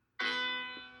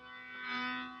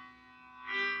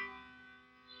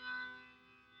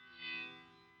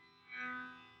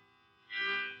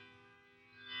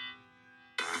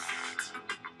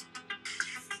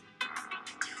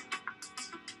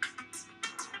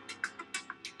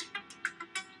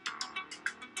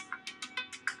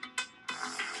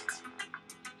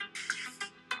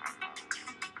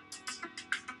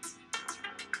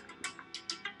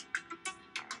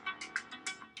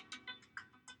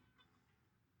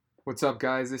What's up,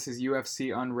 guys? This is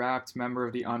UFC Unwrapped, member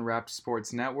of the Unwrapped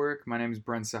Sports Network. My name is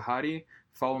Brent Sahadi.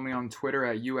 Follow me on Twitter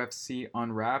at UFC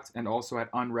Unwrapped and also at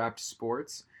Unwrapped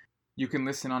Sports. You can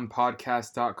listen on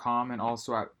podcast.com and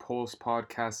also at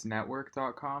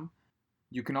pulsepodcastnetwork.com.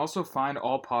 You can also find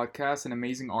all podcasts and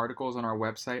amazing articles on our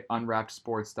website,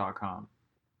 unwrappedsports.com.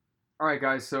 All right,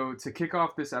 guys, so to kick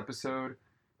off this episode,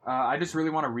 I just really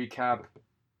want to recap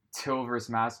Till versus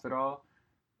Masvidal.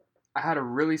 I had a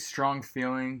really strong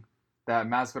feeling that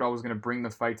Masvidal was going to bring the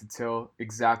fight to Till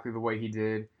exactly the way he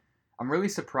did. I'm really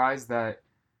surprised that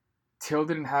Till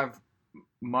didn't have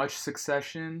much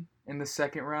succession in the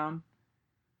second round.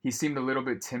 He seemed a little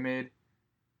bit timid.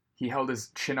 He held his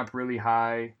chin up really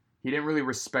high. He didn't really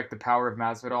respect the power of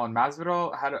Masvidal, and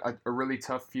Masvidal had a really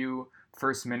tough few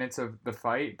first minutes of the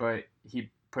fight, but he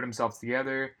put himself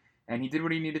together and he did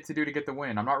what he needed to do to get the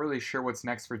win. I'm not really sure what's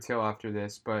next for Till after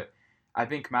this, but I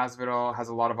think Masvidal has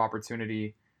a lot of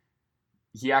opportunity.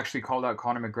 He actually called out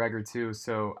Conor McGregor too,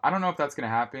 so I don't know if that's going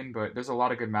to happen, but there's a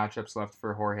lot of good matchups left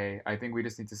for Jorge. I think we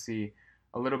just need to see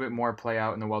a little bit more play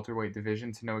out in the welterweight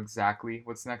division to know exactly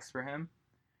what's next for him.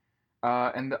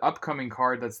 And the upcoming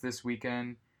card that's this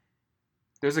weekend,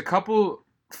 there's a couple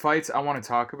fights I want to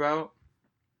talk about,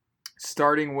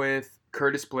 starting with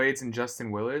Curtis Blades and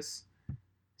Justin Willis.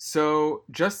 So,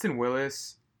 Justin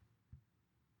Willis,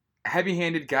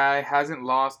 heavy-handed guy, hasn't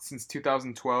lost since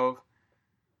 2012.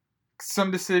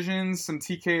 Some decisions, some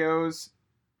TKOs.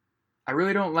 I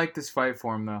really don't like this fight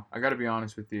for him, though. I gotta be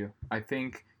honest with you. I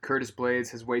think Curtis Blades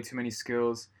has way too many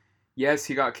skills. Yes,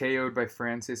 he got KO'd by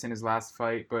Francis in his last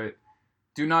fight, but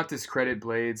do not discredit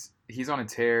Blades. He's on a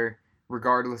tear.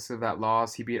 Regardless of that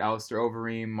loss, he beat Alistair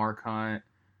Overeem, Mark Hunt,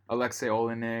 Alexei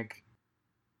Olenek.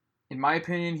 In my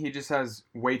opinion, he just has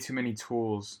way too many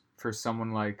tools for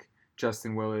someone like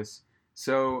Justin Willis.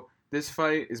 So this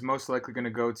fight is most likely going to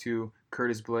go to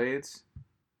Curtis Blades.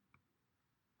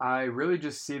 I really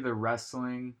just see the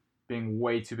wrestling being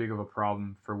way too big of a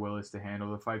problem for Willis to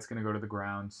handle. The fight's going to go to the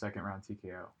ground, second round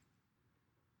TKO.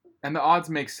 And the odds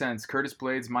make sense. Curtis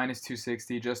Blades minus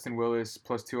 260, Justin Willis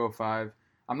plus 205.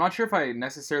 I'm not sure if I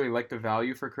necessarily like the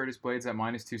value for Curtis Blades at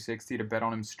minus 260 to bet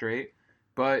on him straight,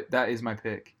 but that is my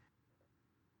pick.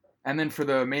 And then for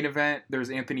the main event, there's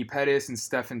Anthony Pettis and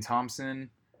Stephen Thompson.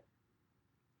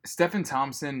 Stephen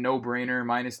Thompson, no brainer,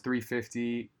 minus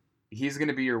 350. He's going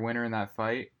to be your winner in that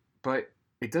fight, but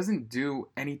it doesn't do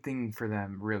anything for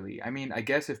them, really. I mean, I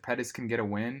guess if Pettis can get a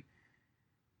win,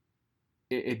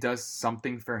 it does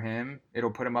something for him. It'll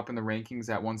put him up in the rankings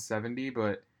at 170,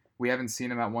 but we haven't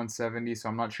seen him at 170, so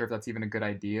I'm not sure if that's even a good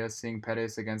idea, seeing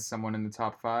Pettis against someone in the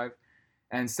top five.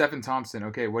 And Stephen Thompson,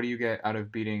 okay, what do you get out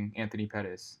of beating Anthony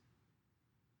Pettis?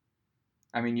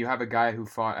 I mean, you have a guy who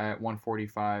fought at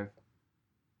 145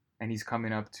 and he's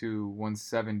coming up to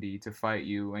 170 to fight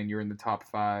you, and you're in the top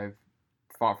five,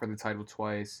 fought for the title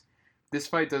twice. This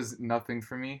fight does nothing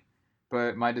for me,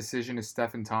 but my decision is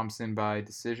Stephen Thompson by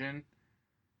decision.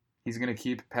 He's going to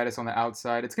keep Pettis on the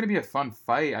outside. It's going to be a fun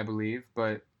fight, I believe,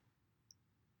 but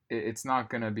it's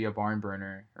not going to be a barn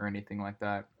burner or anything like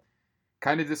that.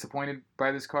 Kind of disappointed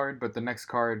by this card, but the next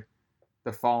card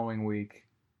the following week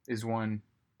is one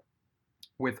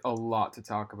with a lot to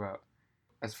talk about.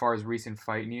 As far as recent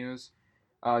fight news,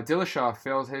 Dillashaw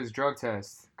failed his drug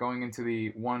test going into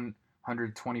the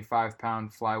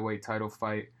 125-pound flyweight title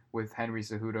fight with Henry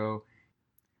Cejudo.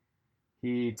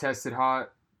 He tested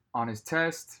hot on his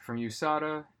test from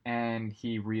USADA, and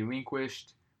he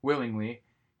relinquished willingly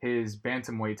his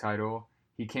bantamweight title.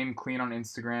 He came clean on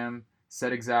Instagram,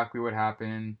 said exactly what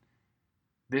happened.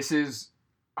 This is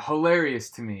hilarious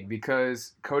to me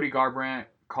because Cody Garbrandt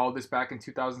called this back in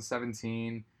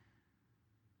 2017.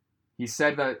 He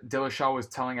said that Dillashaw was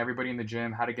telling everybody in the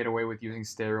gym how to get away with using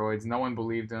steroids. No one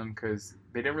believed him because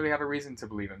they didn't really have a reason to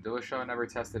believe him. Dillashaw never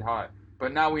tested hot.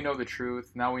 But now we know the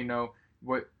truth. Now we know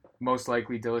what most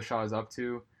likely Dillashaw is up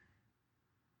to.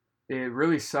 It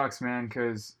really sucks, man,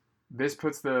 because this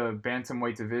puts the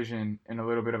bantamweight division in a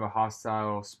little bit of a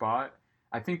hostile spot.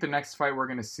 I think the next fight we're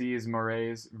going to see is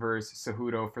Moraes versus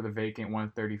Cejudo for the vacant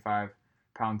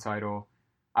 135-pound title.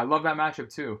 I love that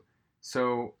matchup too.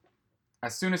 So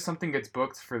as soon as something gets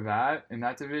booked for that in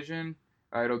that division,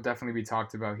 it'll definitely be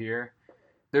talked about here.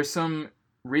 There's some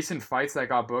recent fights that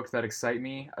got booked that excite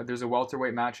me. There's a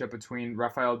welterweight matchup between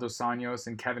Rafael Dos Anjos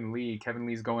and Kevin Lee. Kevin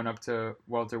Lee's going up to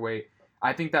welterweight.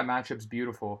 I think that matchup's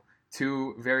beautiful.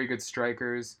 Two very good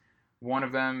strikers. One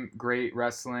of them great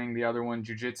wrestling, the other one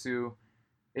jiu-jitsu.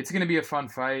 It's going to be a fun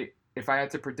fight. If I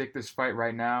had to predict this fight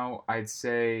right now, I'd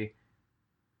say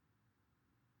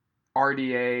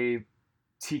RDA,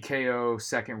 TKO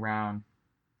second round,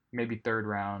 maybe third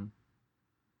round.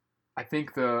 I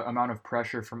think the amount of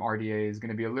pressure from RDA is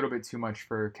going to be a little bit too much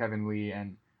for Kevin Lee,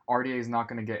 and RDA is not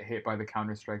going to get hit by the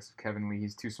counter strikes of Kevin Lee.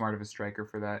 He's too smart of a striker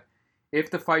for that. If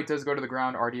the fight does go to the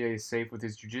ground, RDA is safe with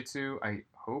his jiu-jitsu, I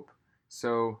hope.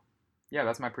 So, yeah,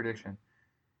 that's my prediction.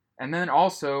 And then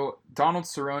also, Donald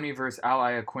Cerrone versus Al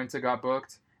Iaquinta got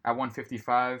booked at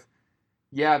 155.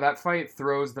 Yeah, that fight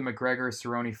throws the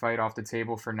McGregor-Cerrone fight off the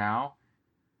table for now.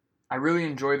 I really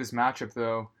enjoy this matchup,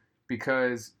 though,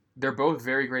 because they're both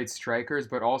very great strikers,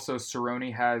 but also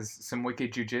Cerrone has some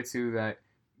wicked jiu-jitsu that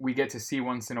we get to see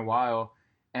once in a while.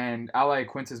 And Ally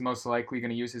Quint is most likely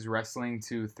going to use his wrestling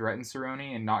to threaten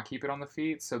Cerrone and not keep it on the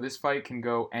feet. So this fight can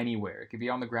go anywhere. It could be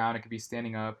on the ground. It could be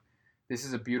standing up. This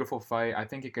is a beautiful fight. I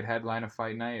think it could headline a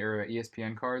fight night or an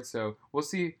ESPN card. So we'll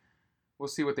see. We'll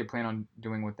see what they plan on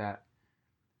doing with that.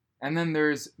 And then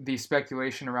there's the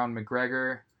speculation around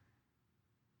McGregor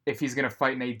if he's going to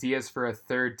fight Nate Diaz for a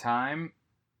third time.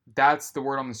 That's the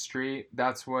word on the street.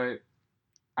 That's what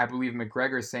I believe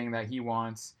McGregor is saying that he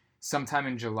wants sometime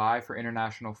in July for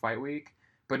International Fight Week.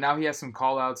 But now he has some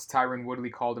call-outs. Tyron Woodley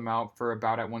called him out for a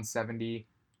bout at 170.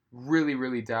 Really,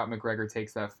 really doubt McGregor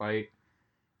takes that fight.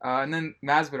 And then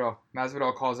Masvidal.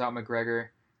 Masvidal calls out McGregor,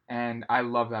 and I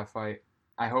love that fight.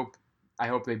 I hope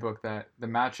they book that. The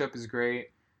matchup is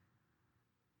great.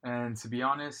 And to be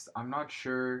honest, I'm not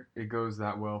sure it goes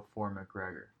that well for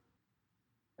McGregor.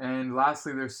 And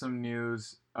lastly, there's some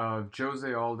news of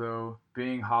Jose Aldo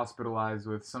being hospitalized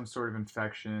with some sort of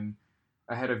infection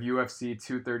ahead of UFC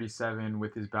 237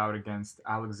 with his bout against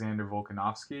Alexander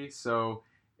Volkanovski. So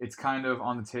it's kind of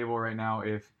on the table right now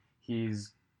if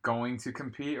he's going to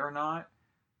compete or not.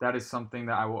 That is something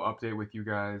that I will update with you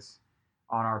guys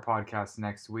on our podcast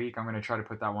next week. I'm going to try to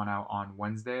put that one out on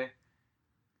Wednesday.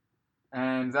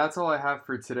 And that's all I have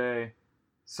for today.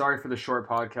 Sorry for the short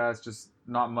podcast, just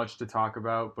not much to talk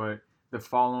about, but the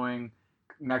following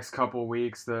next couple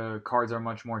weeks, the cards are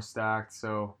much more stacked,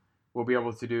 so we'll be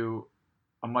able to do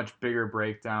a much bigger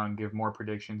breakdown, give more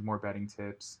predictions, more betting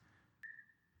tips.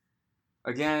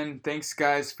 Again, thanks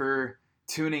guys for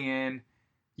tuning in.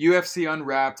 UFC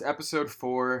Unwrapped, Episode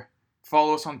 4.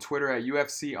 Follow us on Twitter at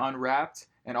UFC Unwrapped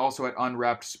and also at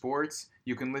Unwrapped Sports.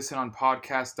 You can listen on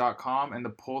podcast.com and the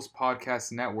Pulse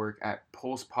Podcast Network at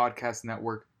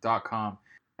pulsepodcastnetwork.com.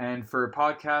 And for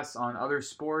podcasts on other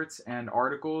sports and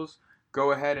articles,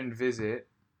 go ahead and visit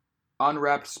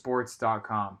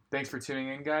unwrappedsports.com. Thanks for tuning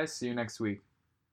in, guys. See you next week.